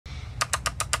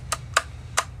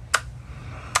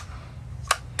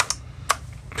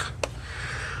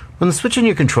When the switch on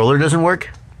your controller doesn't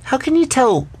work, how can you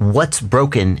tell what's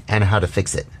broken and how to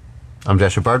fix it? I'm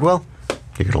Joshua Bardwell.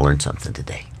 You're going to learn something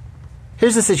today.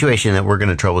 Here's the situation that we're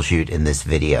going to troubleshoot in this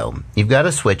video. You've got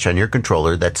a switch on your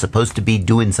controller that's supposed to be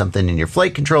doing something in your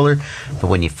flight controller, but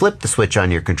when you flip the switch on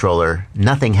your controller,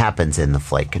 nothing happens in the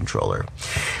flight controller.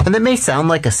 And that may sound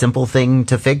like a simple thing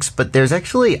to fix, but there's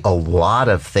actually a lot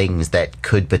of things that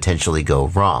could potentially go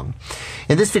wrong.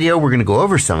 In this video, we're going to go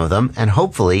over some of them, and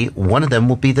hopefully one of them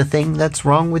will be the thing that's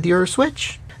wrong with your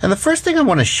switch. And the first thing I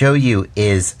want to show you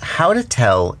is how to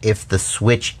tell if the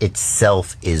switch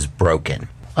itself is broken.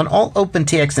 On all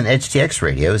OPENTX and EDGETX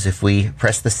radios, if we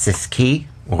press the sys key,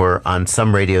 or on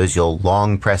some radios you'll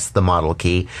long press the model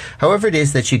key, however it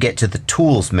is that you get to the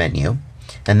tools menu,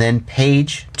 and then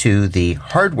page to the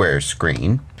hardware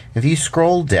screen, if you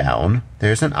scroll down,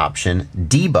 there's an option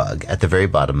Debug at the very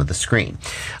bottom of the screen.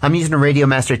 I'm using a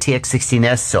Radiomaster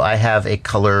TX16S, so I have a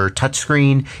color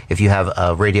touchscreen. If you have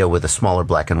a radio with a smaller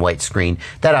black and white screen,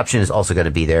 that option is also going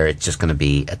to be there. It's just going to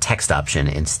be a text option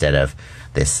instead of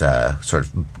this sort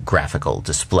of graphical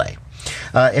display.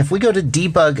 If we go to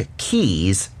Debug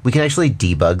Keys, we can actually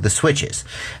debug the switches.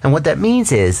 And what that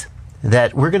means is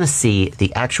that we're going to see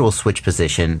the actual switch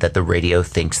position that the radio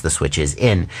thinks the switch is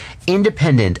in,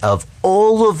 independent of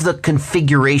all of the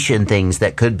configuration things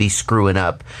that could be screwing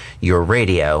up your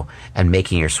radio and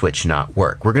making your switch not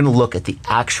work. We're going to look at the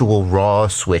actual raw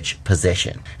switch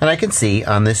position. And I can see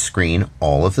on this screen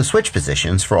all of the switch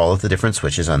positions for all of the different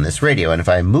switches on this radio. And if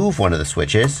I move one of the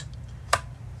switches,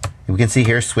 we can see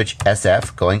here switch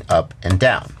SF going up and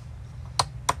down.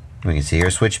 We can see here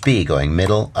switch B going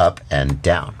middle, up, and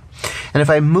down. And if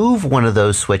I move one of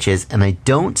those switches and I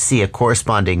don't see a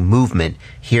corresponding movement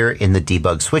here in the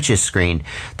debug switches screen,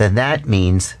 then that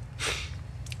means,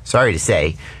 sorry to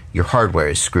say, your hardware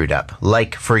is screwed up.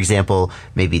 Like, for example,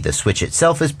 maybe the switch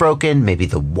itself is broken, maybe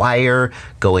the wire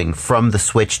going from the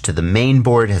switch to the main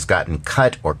board has gotten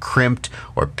cut or crimped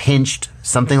or pinched,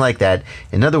 something like that.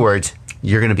 In other words,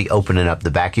 you're going to be opening up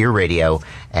the back of your radio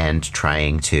and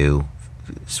trying to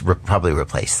probably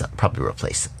replace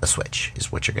a switch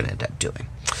is what you're going to end up doing.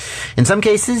 In some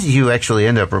cases, you actually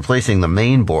end up replacing the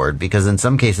main board, because in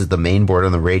some cases the main board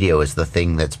on the radio is the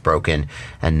thing that's broken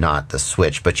and not the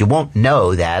switch. But you won't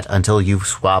know that until you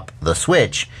swap the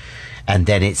switch, and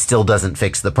then it still doesn't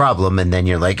fix the problem, and then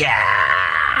you're like,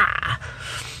 ah!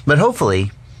 But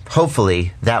hopefully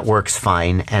that works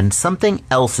fine, and something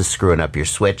else is screwing up your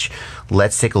switch.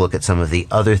 Let's take a look at some of the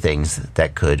other things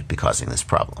that could be causing this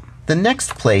problem. The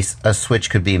next place a switch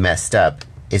could be messed up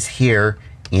is here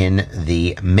in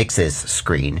the mixes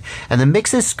screen. And the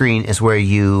mixes screen is where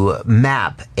you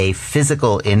map a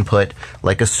physical input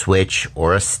like a switch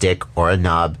or a stick or a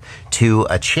knob to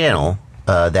a channel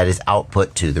that is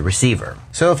output to the receiver.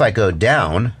 So if I go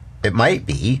down, it might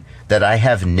be that I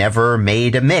have never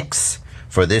made a mix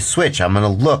for this switch. I'm going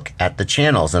to look at the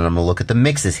channels and I'm going to look at the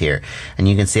mixes here. And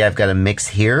you can see I've got a mix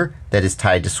here that is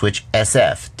tied to switch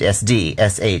SF, SD,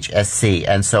 SH, SC,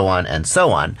 and so on and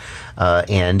so on.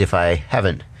 And if I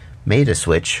haven't made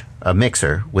a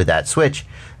mixer with that switch,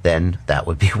 then that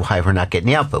would be why we're not getting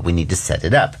the output. We need to set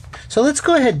it up. So let's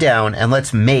go ahead down and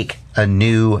let's make a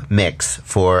new mix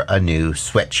for a new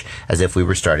switch, as if we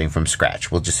were starting from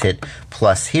scratch. We'll just hit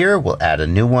plus here. We'll add a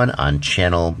new one on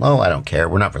channel, I don't care.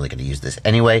 We're not really going to use this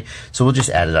anyway. So we'll just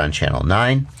add it on channel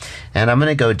 9. And I'm going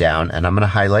to go down and I'm going to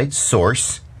highlight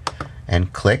source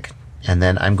and click. And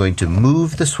then I'm going to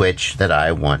move the switch that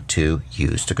I want to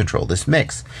use to control this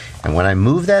mix. And when I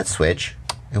move that switch,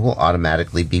 it will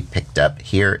automatically be picked up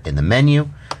here in the menu.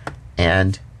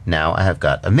 And now I have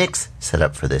got a mix set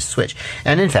up for this switch.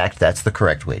 And in fact, that's the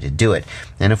correct way to do it.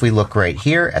 And if we look right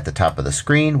here at the top of the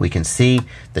screen, we can see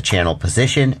the channel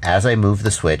position as I move the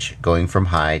switch going from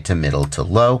high to middle to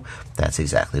low. That's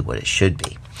exactly what it should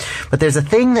be. But there's a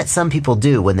thing that some people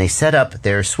do when they set up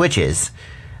their switches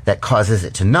that causes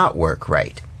it to not work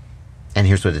right. And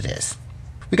here's what it is.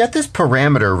 We got this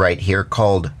parameter right here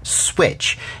called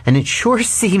switch, and it sure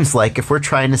seems like if we're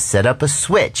trying to set up a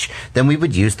switch, then we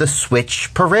would use the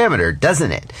switch parameter,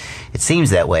 doesn't it? It seems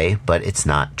that way, but it's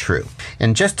not true.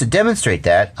 And just to demonstrate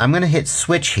that, I'm going to hit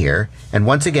switch here, and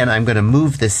once again I'm going to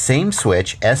move this same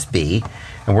switch, SB,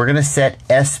 and we're going to set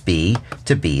SB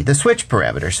to be the switch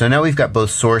parameter. So now we've got both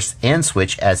source and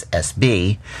switch as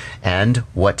SB, and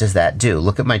what does that do?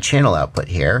 Look at my channel output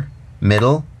here.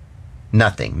 Middle,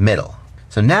 nothing, middle.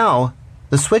 So now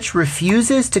the switch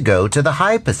refuses to go to the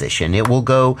high position. It will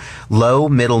go low,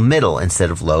 middle, middle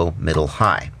instead of low, middle,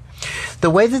 high. The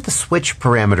way that the switch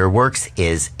parameter works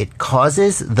is it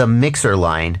causes the mixer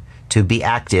line to be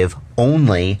active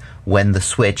only when the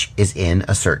switch is in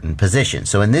a certain position.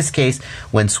 So in this case,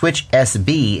 when switch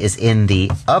SB is in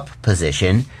the up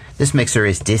position, this mixer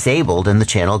is disabled and the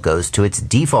channel goes to its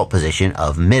default position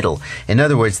of middle. In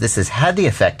other words, this has had the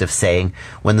effect of saying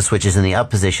when the switch is in the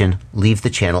up position, leave the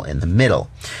channel in the middle.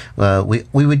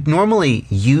 We would normally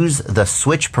use the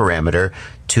switch parameter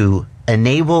to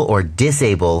enable or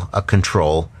disable a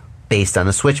control based on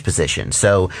a switch position.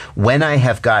 So when I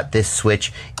have got this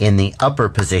switch in the upper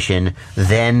position,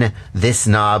 then this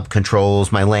knob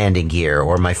controls my landing gear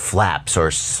or my flaps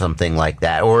or something like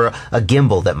that, or a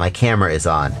gimbal that my camera is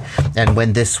on. And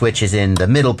when this switch is in the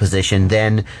middle position,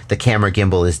 then the camera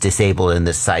gimbal is disabled and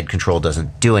this side control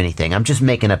doesn't do anything. I'm just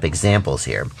making up examples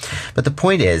here. But the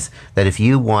point is that if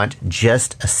you want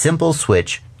just a simple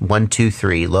switch, 1, 2,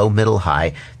 3, low, middle,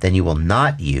 high, then you will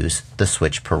not use the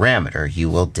switch parameter. You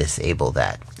will disable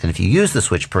that. And if you use the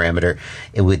switch parameter,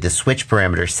 with the switch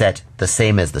parameter set the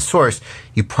same as the source,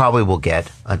 you probably will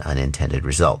get an unintended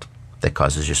result that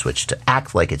causes your switch to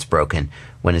act like it's broken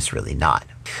when it's really not.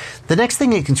 The next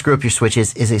thing that can screw up your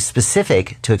switches is a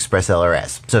specific to Express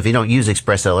ELRS. So if you don't use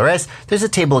Express ELRS, there's a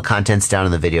table of contents down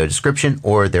in the video description,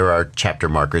 or there are chapter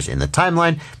markers in the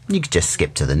timeline. You can just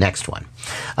skip to the next one.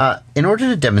 In order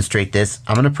to demonstrate this,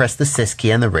 I'm going to press the sys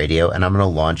key on the radio and I'm going to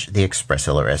launch the Express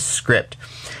ELRS script.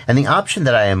 And the option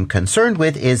that I am concerned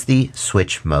with is the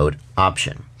switch mode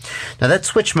option. Now that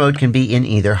switch mode can be in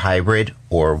either hybrid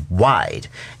or wide.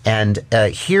 And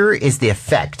here is the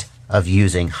effect of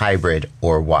using hybrid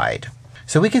or wide.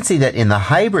 So we can see that in the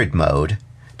hybrid mode,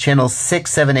 channels 6,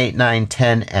 7, 8, 9,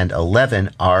 10, and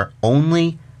 11 are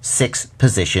only 6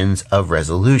 positions of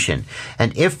resolution.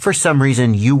 And if for some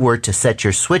reason you were to set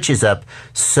your switches up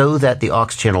so that the aux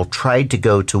channel tried to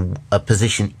go to a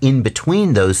position in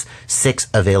between those 6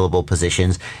 available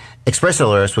positions, Express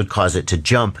ELRS would cause it to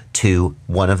jump to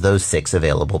one of those 6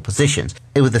 available positions.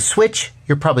 With a switch,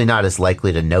 you're probably not as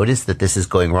likely to notice that this is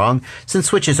going wrong. Since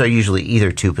switches are usually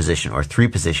either 2 position or 3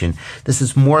 position, this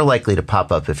is more likely to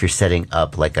pop up if you're setting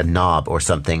up like a knob or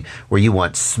something where you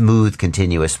want smooth,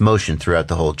 continuous motion throughout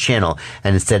the whole channel,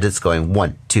 and instead it's going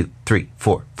 1, 2, 3,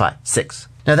 4, 5, 6.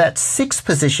 Now that 6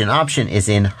 position option is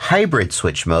in hybrid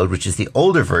switch mode, which is the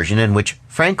older version, and which,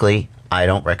 frankly, I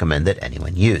don't recommend that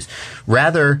anyone use.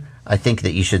 Rather, I think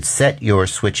that you should set your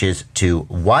switches to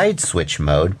wide switch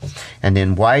mode, and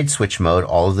in wide switch mode,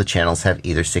 all of the channels have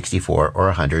either 64 or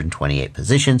 128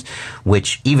 positions,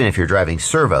 which even if you're driving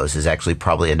servos is actually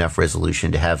probably enough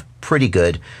resolution to have pretty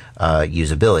good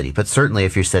usability. But certainly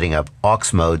if you're setting up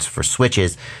aux modes for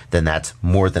switches, then that's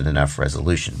more than enough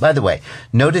resolution. By the way,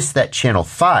 notice that channel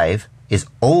 5 is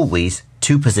always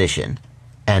 2 position.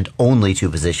 And only 2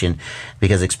 position,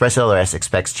 because Express ELRS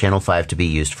expects channel 5 to be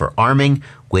used for arming,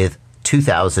 with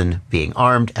 2000 being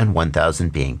armed and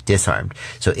 1000 being disarmed.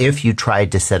 So if you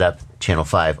tried to set up channel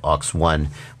 5 aux 1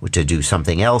 to do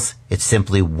something else, it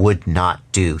simply would not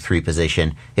do 3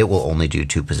 position. It will only do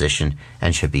 2 position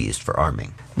and should be used for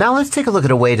arming. Now let's take a look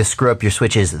at a way to screw up your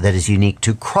switches that is unique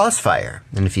to Crossfire.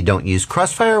 And if you don't use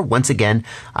Crossfire, once again,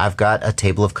 I've got a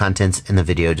table of contents in the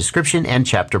video description and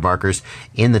chapter markers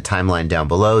in the timeline down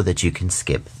below that you can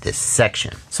skip this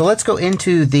section. So let's go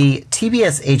into the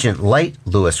TBS Agent Lite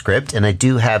Lua script, and I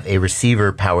do have a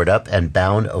receiver powered up and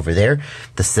bound over there.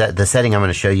 The setting I'm going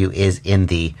to show you is in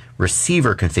the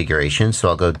receiver configuration. So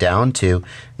I'll go down to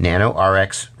Nano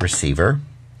RX receiver,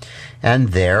 and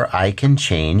there I can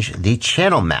change the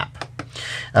channel map.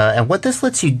 And what this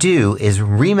lets you do is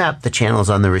remap the channels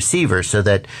on the receiver so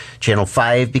that channel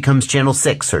 5 becomes channel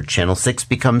 6, or channel 6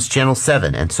 becomes channel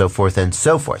 7, and so forth and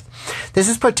so forth. This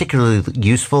is particularly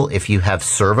useful if you have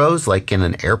servos like in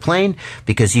an airplane,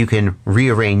 because you can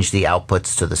rearrange the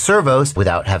outputs to the servos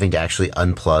without having to actually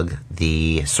unplug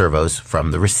the servos from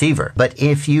the receiver. But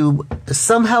if you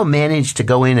somehow manage to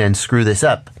go in and screw this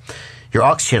up, your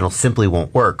aux channel simply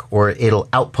won't work, or it'll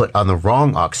output on the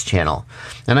wrong aux channel.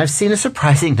 And I've seen a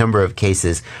surprising number of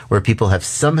cases where people have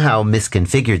somehow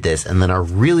misconfigured this and then are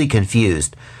really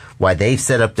confused why they've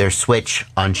set up their switch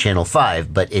on channel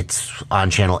 5, but it's on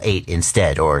channel 8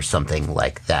 instead, or something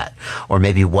like that. Or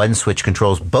maybe one switch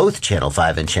controls both channel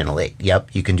 5 and channel 8.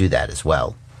 Yep, you can do that as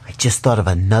well. I just thought of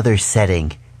another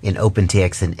setting in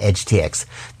OPENTX and EDGETX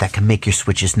that can make your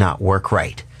switches not work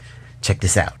right. Check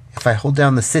this out. If I hold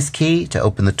down the sys key to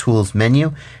open the tools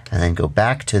menu and then go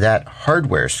back to that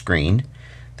hardware screen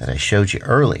that I showed you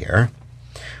earlier,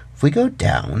 if we go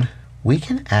down, we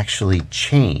can actually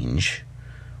change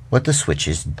what the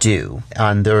switches do.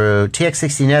 On the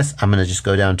TX16S, I'm going to just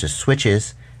go down to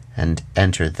switches and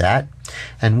enter that,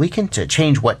 and we can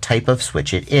change what type of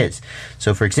switch it is.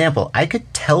 So for example, I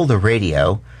could tell the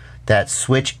radio that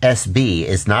switch SB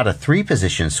is not a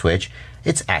 3-position switch,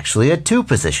 it's actually a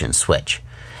 2-position switch.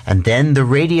 And then the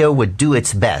radio would do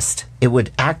its best. It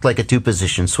would act like a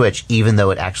 2-position switch even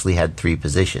though it actually had 3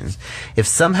 positions. If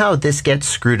somehow this gets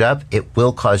screwed up, it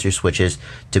will cause your switches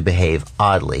to behave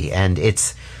oddly. And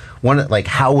it's like,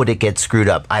 how would it get screwed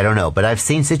up? I don't know. But I've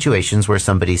seen situations where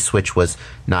somebody's switch was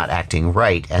not acting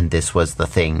right, and this was the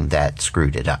thing that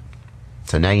screwed it up.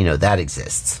 So now you know that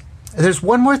exists. There's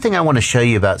one more thing I want to show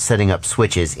you about setting up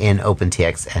switches in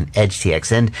OPENTX and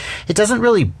EDGETX, and it doesn't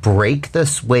really break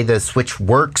the way the switch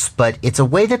works, but it's a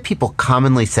way that people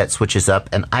commonly set switches up,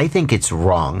 and I think it's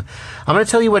wrong. I'm going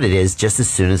to tell you what it is just as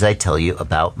soon as I tell you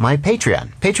about my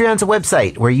Patreon. Patreon's a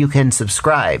website where you can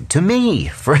subscribe to me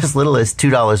for as little as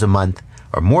 $2 a month,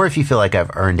 or more if you feel like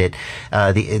I've earned it.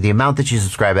 The amount that you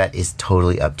subscribe at is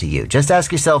totally up to you. Just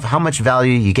ask yourself how much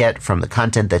value you get from the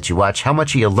content that you watch. How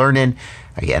much are you learning?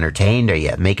 Are you entertained? Are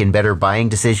you making better buying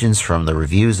decisions from the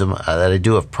reviews that I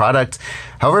do of products?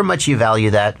 However much you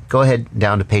value that, go ahead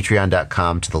down to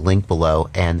patreon.com to the link below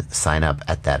and sign up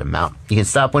at that amount. You can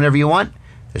stop whenever you want.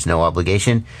 There's no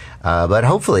obligation, but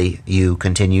hopefully you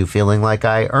continue feeling like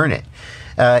I earn it.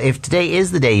 If today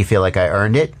is the day you feel like I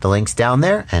earned it, the link's down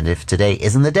there. And if today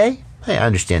isn't the day, I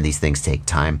understand these things take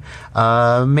time.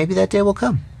 Maybe that day will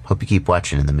come. Hope you keep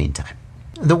watching in the meantime.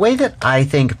 The way that I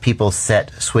think people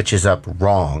set switches up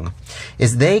wrong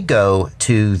is they go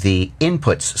to the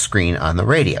inputs screen on the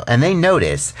radio, and they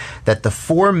notice that the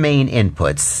 4 main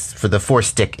inputs, for the 4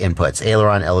 stick inputs,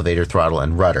 aileron, elevator, throttle,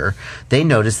 and rudder, they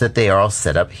notice that they are all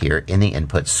set up here in the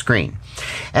input screen.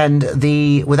 And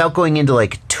without going into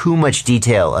like too much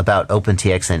detail about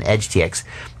OPENTX and EDGETX,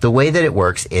 the way that it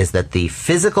works is that the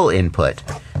physical input,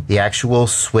 the actual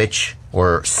switch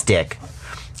or stick,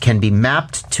 can be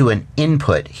mapped to an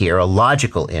input here, a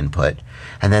logical input,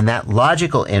 and then that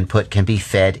logical input can be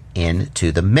fed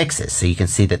into the mixes. So you can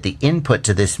see that the input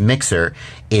to this mixer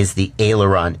is the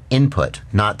aileron input,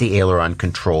 not the aileron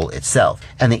control itself.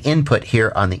 And the input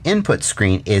here on the input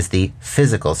screen is the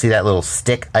physical. See that little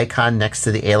stick icon next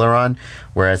to the aileron?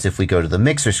 Whereas if we go to the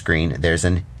mixer screen, there's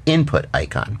an input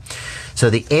icon. So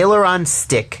the aileron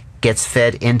stick gets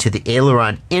fed into the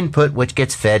aileron input, which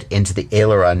gets fed into the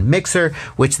aileron mixer,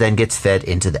 which then gets fed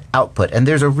into the output. And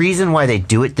there's a reason why they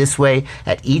do it this way.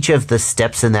 At each of the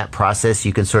steps in that process,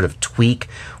 you can sort of tweak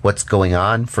what's going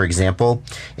on. For example,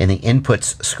 in the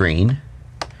inputs screen,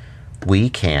 we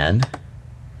can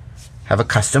have a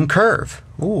custom curve.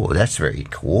 Ooh, that's very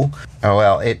cool. Oh,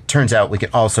 well, it turns out we can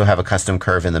also have a custom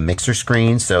curve in the mixer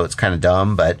screen, so it's kind of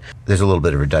dumb, but there's a little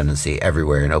bit of redundancy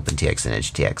everywhere in OPENTX and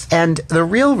EDGETX. And the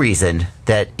real reason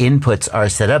that inputs are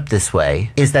set up this way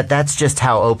is that that's just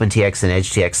how OPENTX and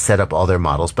EDGETX set up all their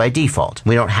models by default.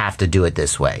 We don't have to do it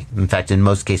this way. In fact, in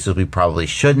most cases, we probably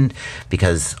shouldn't,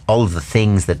 because all of the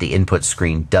things that the input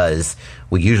screen does,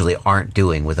 we usually aren't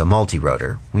doing with a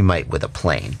multi-rotor. We might with a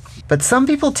plane. But some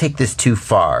people take this too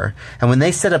far, and when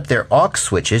they set up their aux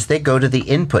switches, they go to the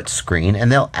input screen and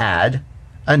they'll add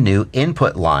a new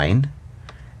input line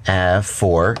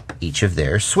for each of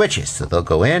their switches. So they'll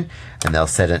go in and they'll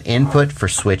set an input for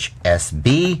switch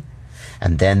SB,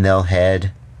 and then they'll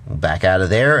head back out of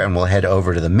there and we'll head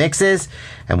over to the mixes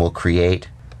and we'll create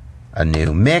a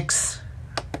new mix.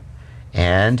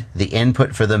 And the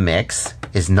input for the mix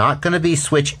is not going to be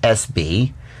switch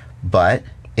SB, but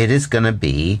it is going to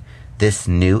be this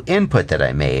new input that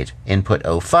I made, input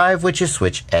 05, which is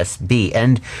switch SB.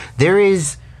 And there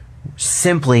is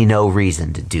simply no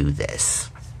reason to do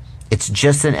this. It's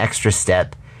just an extra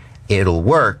step. It'll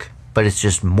work, but it's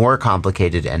just more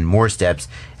complicated and more steps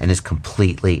and is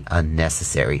completely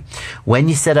unnecessary. When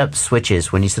you set up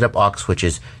switches, when you set up aux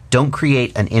switches, don't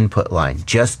create an input line.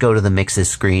 Just go to the mixes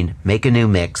screen, make a new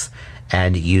mix,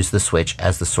 and use the switch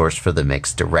as the source for the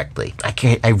mix directly.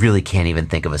 I really can't even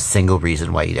think of a single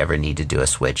reason why you'd ever need to do a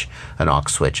switch, an aux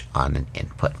switch on an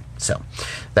input. So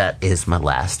that is my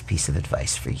last piece of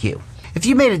advice for you. If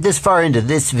you made it this far into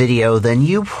this video, then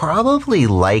you probably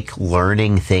like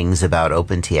learning things about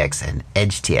OPENTX and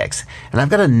EDGETX. And I've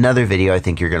got another video I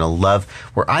think you're gonna love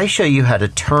where I show you how to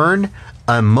turn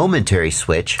a momentary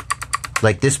switch,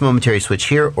 like this momentary switch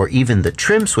here, or even the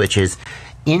trim switches,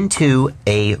 into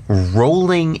a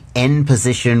rolling end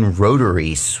position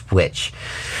rotary switch.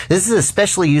 This is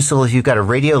especially useful if you've got a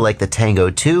radio like the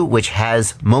Tango 2, which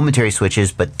has momentary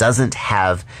switches but doesn't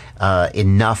have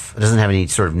any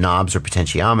sort of knobs or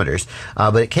potentiometers.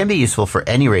 But it can be useful for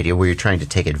any radio where you're trying to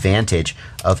take advantage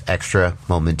of extra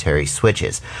momentary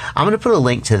switches. I'm going to put a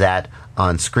link to that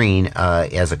on screen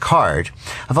as a card.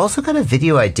 I've also got a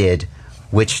video I did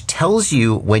which tells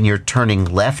you when you're turning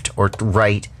left or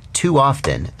right too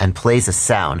often and plays a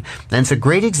sound. And it's a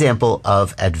great example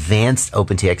of advanced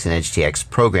OPENTX and EDGETX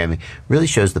programming. Really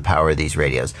shows the power of these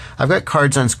radios. I've got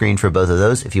cards on screen for both of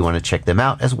those if you want to check them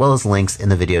out, as well as links in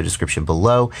the video description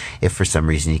below if for some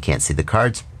reason you can't see the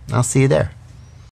cards. I'll see you there.